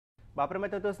បាទប្រិម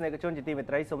ត្តទស្សនិកជនជាទីមេ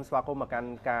ត្រីសូមស្វាគមន៍មកកាន់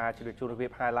ការជ្រាបជូនរបៀ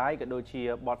ប highlight ក៏ដូចជា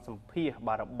បទសម្ភាសន៍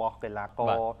បាទរបស់កីឡាក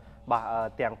របាទ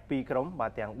ទាំងពីរក្រុមបា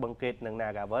ទទាំងបឹងកេតនិង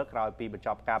Naga ក្រោយពីបញ្ច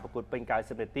ប់ការប្រកួតពេញ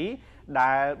90នាទី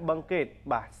ដែលបឹងកេត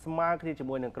បាទស្មើគ្នាជា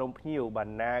មួយនឹងក្រុមភ្ញៀវបាទ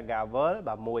Naga បា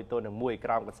ទ1-1ក្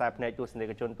រោមកខ្សែភ្នែកទស្សនិ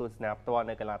កជនទស្សនាផ្ទាល់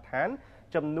នៅកីឡដ្ឋាន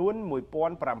ចំនួន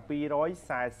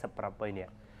1748នា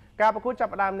ក់ការប្រកួតចា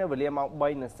ប់ផ្ដើមនៅវេលាម៉ោង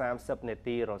 3:30 នា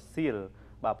ទីរសៀល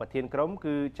បាទប្រធានក្រុម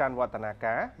គឺច័ន្ទវឌ្ឍនា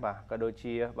ការបាទក៏ដូច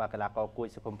ជាបាទកីឡាករគួយ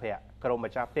សុខុមភៈក្រុម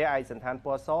ម្ចាស់ផ្ទះឯកសណ្ឋានព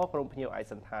ណ៌សក្រុមភ្ញៀវឯក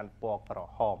សណ្ឋានពណ៌ក្រ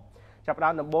ហមចាប់ផ្ដើ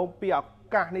មដំបូងពីឱ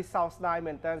កាសនេះសោកស្ដាយ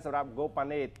មែនទែនសម្រាប់ហ្គោប៉ា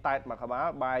ណេតែតមកក្បាល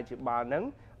បែរជាបាល់នឹង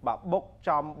បាទបុក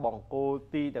ចំបង្គោល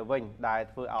ទីទៅវិញដែល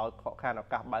ធ្វើឲ្យខកខានឱ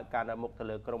កាសបើកការនៅមុខទៅ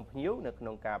លើក្រុមភ្ញៀវនៅក្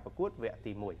នុងការប្រកួតវគ្គ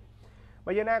ទី1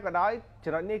បើយ៉ាងណាក៏ដោយ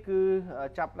ចំណុចនេះគឺ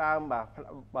ចាប់ដើមបាទ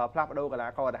ផ្លាស់ប្ដូរកីឡា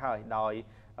ករទៅហើយដោយ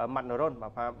ម៉ាត់ណូរុន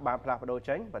បានផ្លាស់ប្ដូរ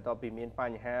ចេញបន្ទាប់ពីមានប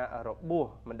ញ្ហារបួស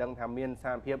មិនដឹងថាមាន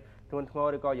សារភាពធ្ងន់ធ្ងរ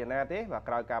ឬក៏យ៉ាងណាទេបាទ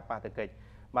ក្រោយការប៉ះទង្គិច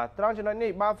បាទត្រង់ចំណុច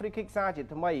នេះបាល់ free kick សារជា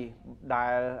ថ្មីដែ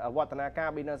លវឌ្ឍនាការ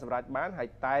ពីនៅសម្រាប់បានហើយ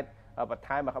តែបន្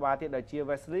ថែមមួយក្បាលទៀតដោយជា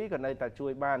Wesley ក៏នៅតែជួ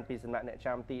យបានពីសំណាក់អ្នក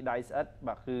ចាំទីដៃស្អិត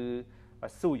បាទគឺ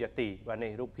ស៊ូយ៉ាទីបាទ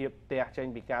នេះរូបភាពផ្ទះចេញ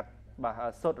ពីការបាទ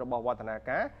សុទ្ធរបស់វឌ្ឍនា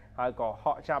ការហើយក៏ហ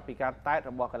ក់ចាប់ពីការតែត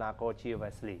របស់កីឡាករជា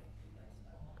Wesley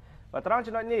បាទត្រង់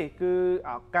ចំណុចនេះគឺ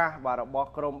ឱកាសបាទរបស់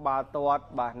ក្រុមបាល់ទាត់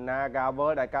បាទ Naga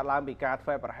ដែលកាត់ឡើងពីការធ្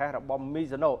វើប្រហែសរបស់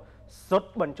Mizuno សុទ្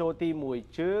ធបញ្ចូលទី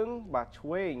1ជើងបាទឆ្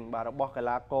វេងបាទរបស់កី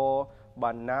ឡាករ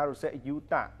បាទ Naruse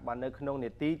Yuta បាទនៅក្នុងនា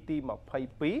ទីទី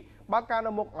22បើកការ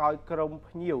នៅមុខឲ្យក្រុម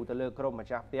ភ្ញៀវទៅលើក្រុមម្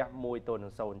ចាស់ផ្ទះ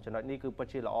1-0ចំណុចនេះគឺពិត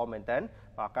ជាល្អមែនទែន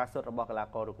បាទការសុទ្ធរបស់កីឡា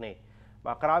កររូបនេះ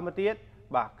បាទក្រោយមកទៀត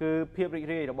បាទគឺភាពរីក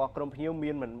រាយរបស់ក្រុមភ្ញៀវ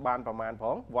មានមិនបានប្រមាណផ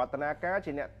ងវឌ្ឍនាការ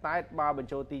ជាអ្នកតែតបាល់បញ្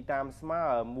ចូលទីតាមស្មើ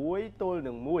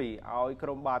1-1ឲ្យក្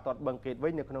រុមបាល់ទាត់បឹងកេតវិ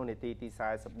ញនៅក្នុងនាទីទី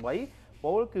43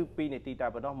ពោលគឺ2នាទីតែ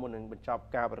ប៉ុណ្ណោះមុននឹងបញ្ចប់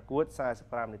ការប្រកួត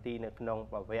45នាទីនៅក្នុង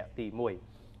វគ្គទី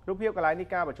1រូបភាពកន្លែងនេះ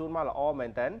ការបញ្ជូនមកល្អមែ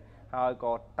នទែនហើយ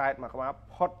ក៏តែតមកក្បាល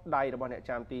ផុតដៃរបស់អ្នក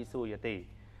ចាំទីស៊ូយ៉ាទី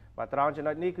បាទត្រង់ចំ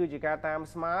ណុចនេះគឺជាការតាម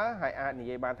ស្មើហើយអាចនិ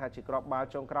យាយបានថាជាក្របបាល់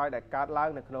ចុងក្រោយដែលកើតឡើង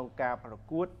នៅក្នុងការប្រ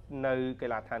កួតនៅកី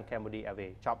ឡដ្ឋាន Cambodia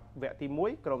ចប់វគ្គទី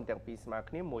1ក្រុមទាំងពីរស្មើ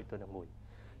គ្នា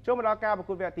1-1ចូលមកដល់ការប្រ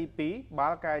កួតវគ្គទី2បា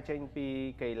ល់កែចេញពី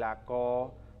កីឡាករ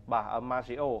បាទ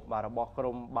Mario បាទរបស់ក្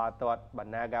រុមបាល់ទាត់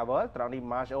Naga ត្រង់នេះ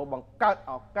Mario បង្កើត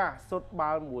ឱកាសសុទ្ធ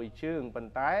បាល់មួយជើងប៉ុ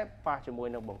ន្តែប៉ះជាមួយ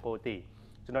នឹងបង្គោលទី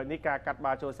ចំណុចនេះការកាត់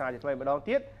បាល់ចូលសារជាថ្មីម្ដង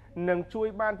ទៀតនឹងជួយ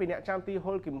បានពីអ្នកចាំទី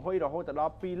ហុលគឹមហ៊ុយរហូតដ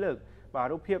ល់2លើកបាទ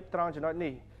រូបភាពត្រង់ចំណុច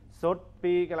នេះសុទ្ធ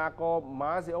ពីកីឡាករ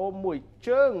Mario មួយ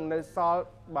ជើងនៅសល់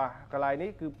បាទកន្លែងនេះ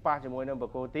គឺប៉ះជាមួយនឹងប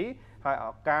ង្គោលទីហើយឱ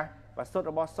កាសបាទសុទ្ធ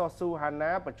របស់សស៊ូហា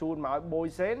ណាបញ្ជូនមកឲ្យប៊ុយ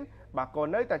សេនបាទក៏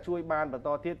នៅតែជួយបានបន្ត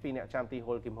ទៀតពីអ្នកចាំទី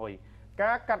ហុលគឹមហ៊ុយ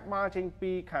ការកាត់បាល់ចេញ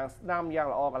ពីខាងស្ដាំយ៉ាង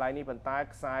ល្អកន្លែងនេះប៉ុន្តែ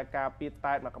ខ្សែការពារ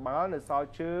តែតមកក្បាលនៅសល់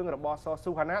ជើងរបស់ស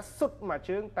ស៊ូហាណាសុទ្ធមួយ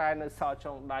ជើងតែនៅសល់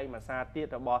ចុងដៃមួយសាទៀត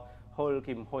របស់ហុល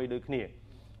គឹមហ៊ុយដូចគ្នា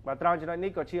បាទត្រង់ចំណុច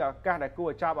នេះក៏ជាឱកាសដែលគួរ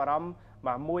ឲ្យចាប់អារម្មណ៍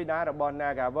បាទមួយដែររបស់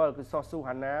Naga គឺសស៊ូ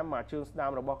ហាណាមួយជើងស្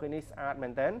ដាំរបស់គេនេះស្អាតមែ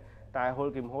នទែនតែហុល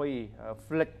គឹមហ៊ុយ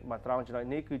flick បាទត្រង់ចំណុច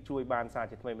នេះគឺជួយបានសារ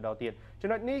ជាថ្មីម្ដងទៀតចំ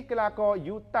ណុចនេះកីឡាករ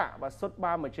Yuta បាទសុទ្ធ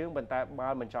បាល់មួយជើងប៉ុន្តែបា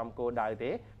ល់មិនចំគោលដៅ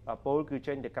ទេបាទពលគឺ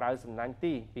ចេញទៅក្រៅសំណាញ់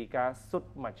ទីពីការសុទ្ធ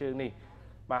មួយជើងនេះ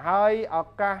បាទហើយឱ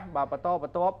កាសបាទបន្តប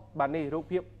ន្ទាប់បាទនេះរូប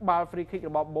ភាពបាល់ free kick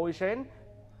របស់ Boeng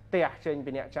ទះចេញ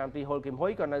ពីអ្នកចាំទីហុលគឹមហ៊ុ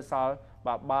យក៏នៅសល់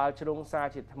បាទបាល់ជ្រុងសារ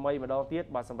ជាថ្មីម្ដងទៀត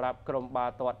បាទសម្រាប់ក្រុមបា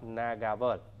ល់ទាត់ Naga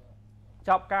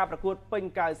ចប់ការប្រកួតពេញ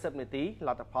90នាទីល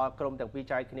ទ្ធផលក្រុមទាំងពីរ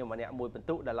ចែកគ្នាម្នាក់មួយពិន្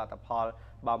ទុដែលលទ្ធផល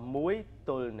បាទ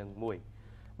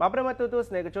1-1បាទប្រិមត្តទូទស្ស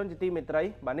និកជនជាទីមេត្រី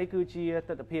បាទនេះគឺជា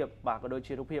ទស្សនវិជ្ជាបាទក៏ដូច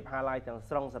ជារូបភាព highlight ទាំង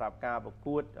ស្រុងសម្រាប់ការប្រ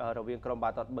កួតរវាងក្រុមបា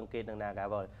ល់ទាត់បឹងកេតនិង Naga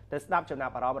ទៅស្ដាប់ចំណា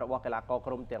ប់អារម្មណ៍របស់កីឡាករ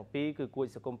ក្រុមទាំងពីរគឺគួយ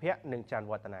សុគមភៈនិងច័ន្ទ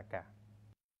វឌ្ឍនាការ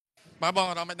បាទបង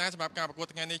អារម្មណ៍មិនដែរសម្រាប់ការប្រកួត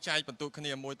ថ្ងៃនេះចែកពិន្ទុគ្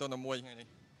នា1-1ថ្ងៃនេះ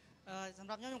សម្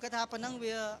រាប់ខ្ញុំគិតថាប៉ុណ្ណឹង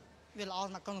វាល្អស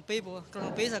ម្រាប់ក្រុមទាំងពីរព្រោះក្រុម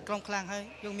ទាំងពីរគឺក្រុមខ្លាំងហើយ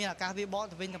យើងមានឱកាសវាបក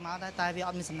ទៅវិញទៅមកដែរតែវាអ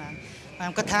ត់មានសំណាងខ្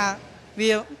ញុំគិតថា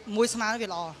វាមួយស្មើវា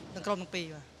ល្អទាំងក្រុមទាំងពីរ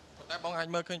បាទតែបងអាច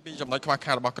មើលឃើញពីចំណុចខ្វះ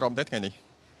ខាតរបស់ក្រុមទេថ្ងៃនេះ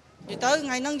និយាយទៅថ្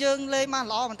ងៃហ្នឹងយើងលេងបាន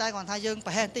ល្អប៉ុន្តែគ្រាន់តែយើង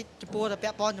ប្រហែលបន្តិចចំពោះតែពា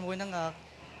ក់ព័ន្ធជាមួយនឹង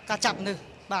ការចាប់នេះ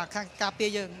បាទខាងការពារ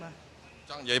យើងបាទ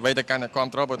ចង់និយាយអ្វីទៅកាន់តែគ្រប់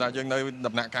ត្រូលព្រោះតែយើងនៅ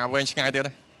ដំណាក់កាលវែងឆ្ងាយទៀត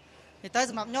និយាយទៅ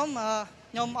សម្រាប់ខ្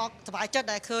ញុំអត់សប្បាយចិត្ត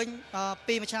ដែលឃើញ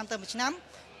ពីមួយឆ្នាំទៅមួយឆ្នាំ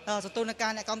សន្ទុះនៃកា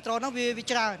រអ្នកគ្រប់ត្រូលហ្នឹងវា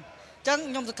ច្រើនអញ្ចឹង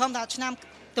ខ្ញុំសង្ឃឹមថាឆ្នាំ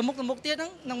ទៅមុខទៀតហ្នឹ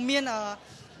ងនឹងមាន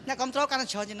អ្នកគ្រប់ត្រូលកាន់តែ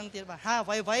ច្រើនជាងនឹងទៀតបាទហើយ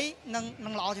អ្វីនឹ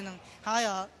ងល្អជាងនឹងហើយ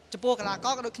ចំពោះកីឡាក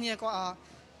រក៏ដូចគ្នាក៏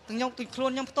ខ្ញុំខ្លួ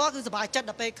នខ្ញុំផ្ទាល់គឺសប្បាយចិត្ត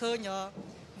ដល់ពេលឃើញ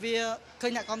វាឃើ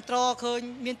ញអ្នកគ្រប់ត្រូលឃើញ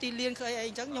មានទីលានឃើញអី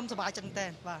អញ្ចឹងខ្ញុំសប្បាយចិត្តមែនតើ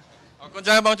បាទអរគុណ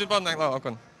ចា៎បងជូនពរម្ដងអរ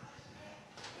គុណ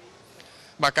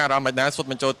បាទការអារម្មណ៍មិនដែរសុទ្ធ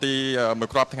បញ្ចូលទីមួយ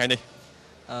គ្រាប់ថ្ងៃនេះ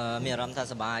មានអារម្មណ៍ថា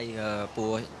សប្បាយព្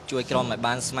រោះជួយក្រុមឲ្យ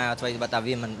បានស្មើអ្វីបើតា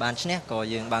វាមិនបានឈ្នះក៏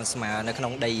យើងបានស្មើនៅក្នុ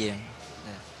ងដីយើង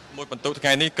មួយបន្ទុកថ្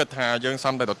ងៃនេះគិតថាយើង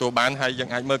សំតែទទួលបានហើយយើង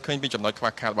អាចមើលឃើញពីចំណុចខ្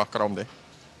វះខាតរបស់ក្រុមទេ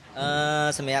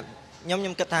សម្រាប់ខ្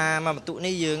ញុំគិតថាមកបន្ទុក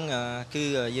នេះយើងគឺ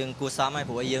យើងគួរសមហើយ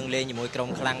ព្រោះយើងលេងជាមួយក្រុម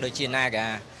ខ្លាំងដូចជា Naga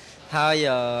ហើយ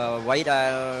អ្វីដែ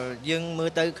លយើងមើល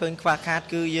ទៅឃើញខ្វះខាត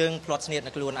គឺយើងផ្្លាត់ស្នៀត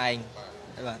នៅខ្លួនឯង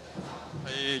បាទ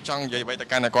ហើយចង់និយាយអ្វីទៅ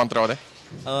កាន់អ្នកគ្រប់គ្រងទេ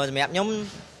សម្រាប់ខ្ញុំ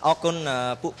អរគុណ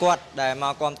ពួកគាត់ដែលម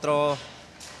កគ្រប់គ្រង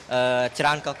ច្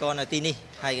រើនកកនៅទីនេះ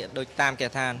ហើយដូចតាមគេ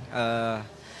ថា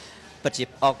ពិតជា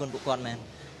អរគុណពួកគាត់មែន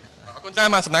អរគុណចាស់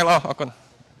មកសំណាងល្អអរគុណ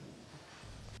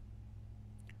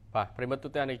បាទប្រិមត្តទូ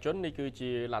ទាំងនិកជននេះគឺ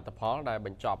ជាលទ្ធផលដែលប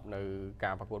ញ្ចប់នៅ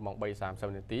ការប្រកួតម៉ោង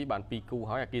 3:30 នាទីបាន2គូ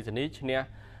ហើយអគ្គិសនីឈ្នះ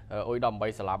អ៊ុយ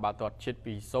18សាឡាបាល់ទាត់ជិត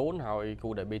 2-0 ហើយគូ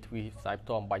ដែលបេទ្វីផ្សាយផ្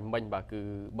ទាល់បាញ់មិញបាទគឺ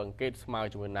បឹងកេតស្មើ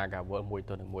ជាមួយ Naga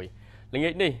 1-1 ល្ងា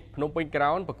ចនេះភ្នំពេញក្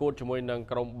រោនប្រកួតជាមួយនឹង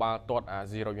ក្រុមបាល់ទាត់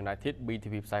Zero United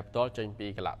BTV ផ្សាយផ្ទាល់ចេញពី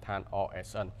កីឡដ្ឋាន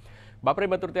RSN បាទប្រិ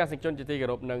មត្តទូទាំងនិកជនជាទីគោ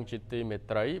រពនិងជាទីមេ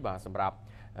ត្រីបាទសម្រាប់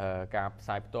ការផ្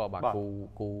សាយផ្ទាល់បាទ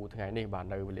គូថ្ងៃនេះបាទ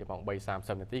នៅវេលាម៉ោង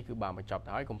 3:30 នាទីគឺបានបញ្ចប់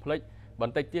ទៅហើយកុំភ្លេចប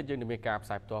ន្តិចទៀតយើងនឹងមានការផ្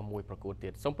សាយផ្ទាល់មួយប្រកួតទៀ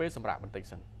តសូមពេលសម្រាប់បន្តិច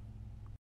សិន